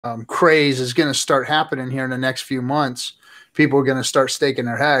craze is going to start happening here in the next few months. People are going to start staking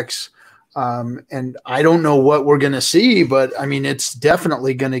their HEX. And I don't know what we're going to see, but I mean, it's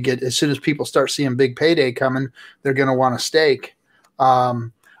definitely going to get, as soon as people start seeing big payday coming, they're going to want to stake.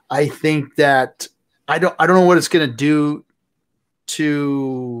 I think that I don't know what it's going to do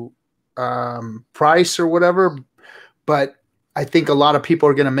to price or whatever, but I think a lot of people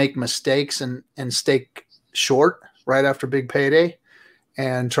are going to make mistakes and stake short right after big payday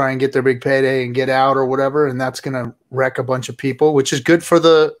and try and get their big payday and get out or whatever, and that's going to wreck a bunch of people, which is good for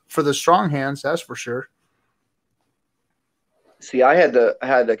the strong hands, that's for sure. See, I had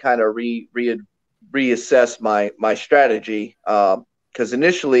to kind of reassess my strategy, because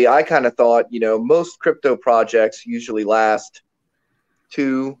initially I kind of thought, you know, most crypto projects usually last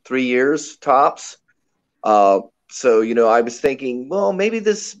 2-3 years tops. So, you know, I was thinking, well, maybe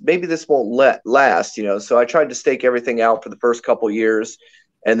this won't last, you know. So I tried to stake everything out for the first couple of years,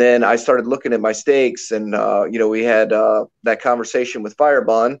 and then I started looking at my stakes, and you know, we had that conversation with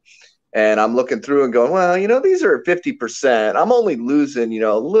Firebun, and I'm looking through and going, well, you know, these are 50%. I'm only losing, you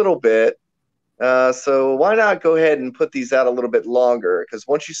know, a little bit. So why not go ahead and put these out a little bit longer? Because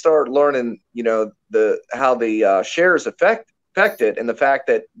once you start learning, you know, how the shares affect it, and the fact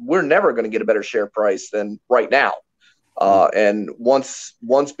that we're never going to get a better share price than right now. And once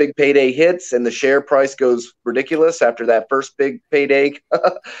big payday hits and the share price goes ridiculous after that first big payday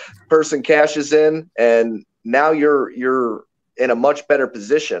person cashes in, and now you're in a much better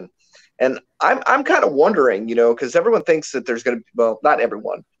position. And I'm kind of wondering, you know, because everyone thinks that there's going to be, well, not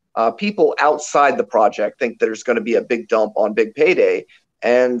everyone, people outside the project think there's going to be a big dump on big payday.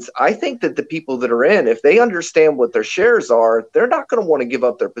 And I think that the people that are in, if they understand what their shares are, they're not going to want to give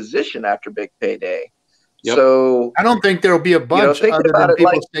up their position after big payday. Yep. So I don't think there'll be a bunch, you know, other than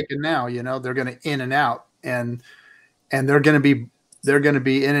people staking now. You know, they're going to in and out, and they're going to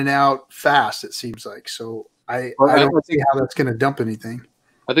be in and out fast, it seems like. So I don't see how that's going to dump anything.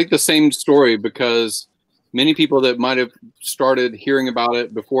 I think the same story, because many people that might have started hearing about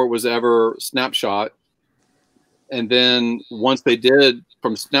it before it was ever Snapshot, and then once they did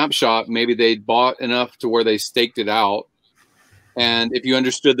from Snapshot, maybe they'd bought enough to where they staked it out. And if you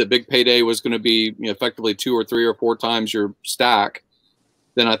understood that big payday was going to be, you know, effectively 2 or 3 or 4 times your stack,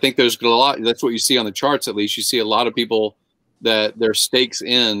 then I think there's a lot. That's what you see on the charts. At least you see a lot of people that their stakes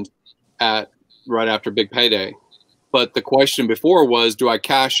end at right after big payday. But the question before was, do I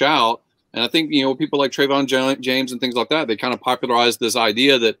cash out? And I think, you know, people like Trayvon James and things like that, they kind of popularized this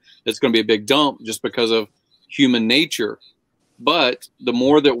idea that it's going to be a big dump just because of human nature. But the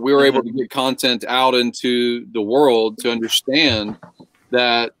more that we're able to get content out into the world to understand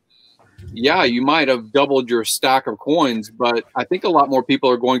that, yeah, you might have doubled your stack of coins, but I think a lot more people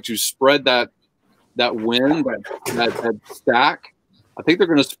are going to spread that win, that stack. I think they're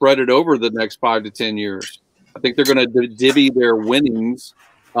going to spread it over the next 5 to 10 years. I think they're going to divvy their winnings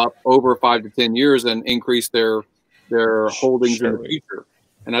up over 5 to 10 years and increase their holdings in the future.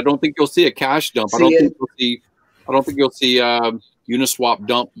 And I don't think you'll see a cash dump. I don't think you'll see Uniswap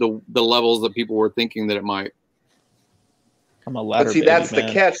dump the levels that people were thinking that it might. I'm a ladder, but see, that's the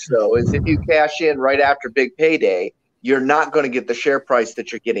catch, though, is if you cash in right after big payday, you're not going to get the share price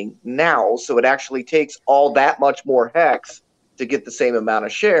that you're getting now. So it actually takes all that much more HEX to get the same amount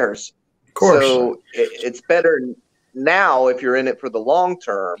of shares. Of course. So it's better now, if you're in it for the long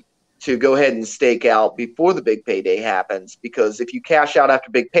term, to go ahead and stake out before the big payday happens, because if you cash out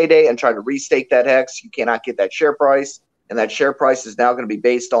after big payday and try to restake that HEX, you cannot get that share price, and that share price is now going to be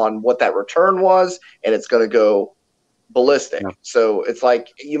based on what that return was, and it's going to go ballistic. Yeah. So it's like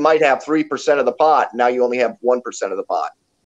you might have 3% of the pot, now you only have 1% of the pot.